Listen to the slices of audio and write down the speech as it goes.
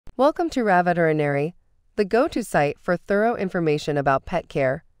Welcome to RAVETerinary, the go-to site for thorough information about pet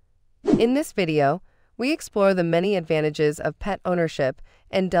care. In this video, we explore the many advantages of pet ownership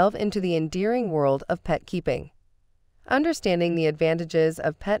and delve into the endearing world of pet keeping. Understanding the advantages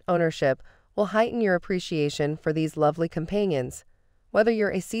of pet ownership will heighten your appreciation for these lovely companions, whether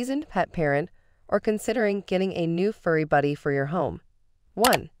you're a seasoned pet parent or considering getting a new furry buddy for your home.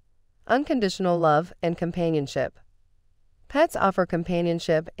 1. Unconditional love and companionship. Pets offer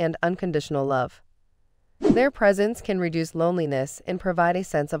companionship and unconditional love. Their presence can reduce loneliness and provide a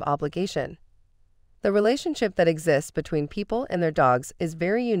sense of obligation. The relationship that exists between people and their dogs is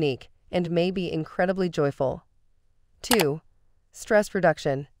very unique and may be incredibly joyful. 2. Stress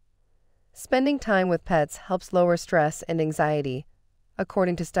reduction. Spending time with pets helps lower stress and anxiety,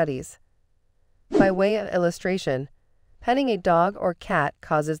 according to studies. By way of illustration, petting a dog or cat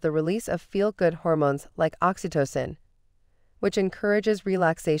causes the release of feel-good hormones like oxytocin, which encourages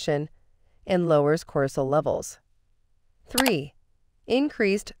relaxation and lowers cortisol levels. 3.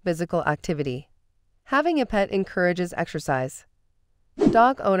 Increased physical activity. Having a pet encourages exercise.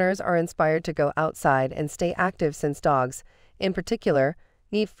 Dog owners are inspired to go outside and stay active since dogs, in particular,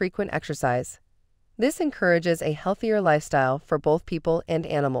 need frequent exercise. This encourages a healthier lifestyle for both people and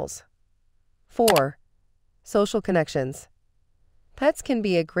animals. 4. Social connections. Pets can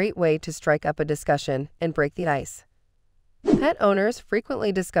be a great way to strike up a discussion and break the ice. Pet owners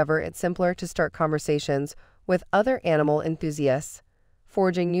frequently discover it's simpler to start conversations with other animal enthusiasts,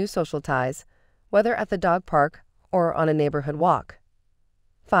 forging new social ties, whether at the dog park or on a neighborhood walk.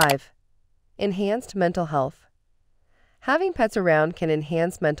 5. Enhanced mental health. Having pets around can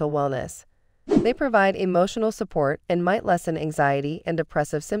enhance mental wellness. They provide emotional support and might lessen anxiety and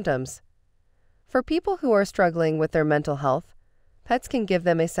depressive symptoms. For people who are struggling with their mental health, pets can give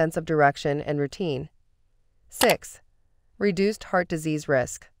them a sense of direction and routine. 6. Reduced heart disease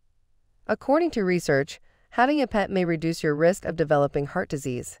risk. According to research, having a pet may reduce your risk of developing heart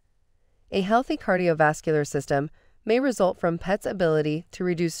disease. A healthy cardiovascular system may result from pets' ability to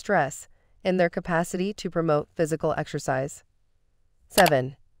reduce stress and their capacity to promote physical exercise.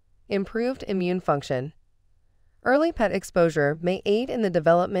 7. Improved immune function. Early pet exposure may aid in the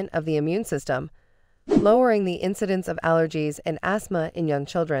development of the immune system, lowering the incidence of allergies and asthma in young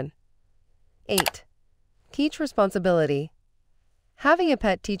children. 8. Teach responsibility. Having a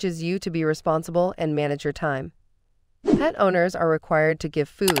pet teaches you to be responsible and manage your time. Pet owners are required to give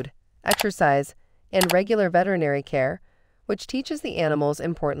food, exercise, and regular veterinary care, which teaches the animals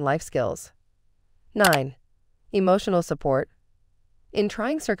important life skills. 9. Emotional support. In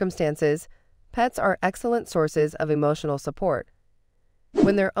trying circumstances, pets are excellent sources of emotional support.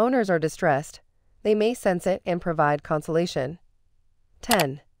 When their owners are distressed, they may sense it and provide consolation.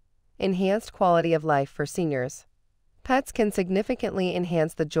 10. Enhanced quality of life for seniors. Pets can significantly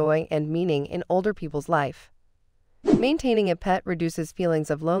enhance the joy and meaning in older people's life. Maintaining a pet reduces feelings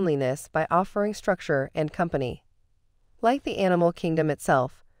of loneliness by offering structure and company. Like the animal kingdom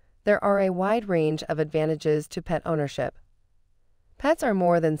itself, there are a wide range of advantages to pet ownership. Pets are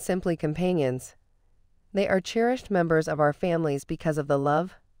more than simply companions. They are cherished members of our families because of the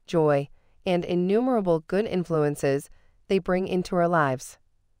love, joy, and innumerable good influences they bring into our lives.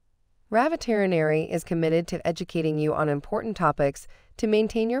 RAVETerinary is committed to educating you on important topics to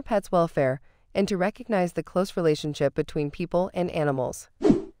maintain your pet's welfare and to recognize the close relationship between people and animals.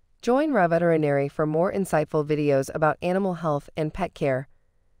 Join RAVETerinary for more insightful videos about animal health and pet care.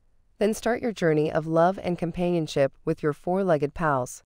 Then start your journey of love and companionship with your four-legged pals.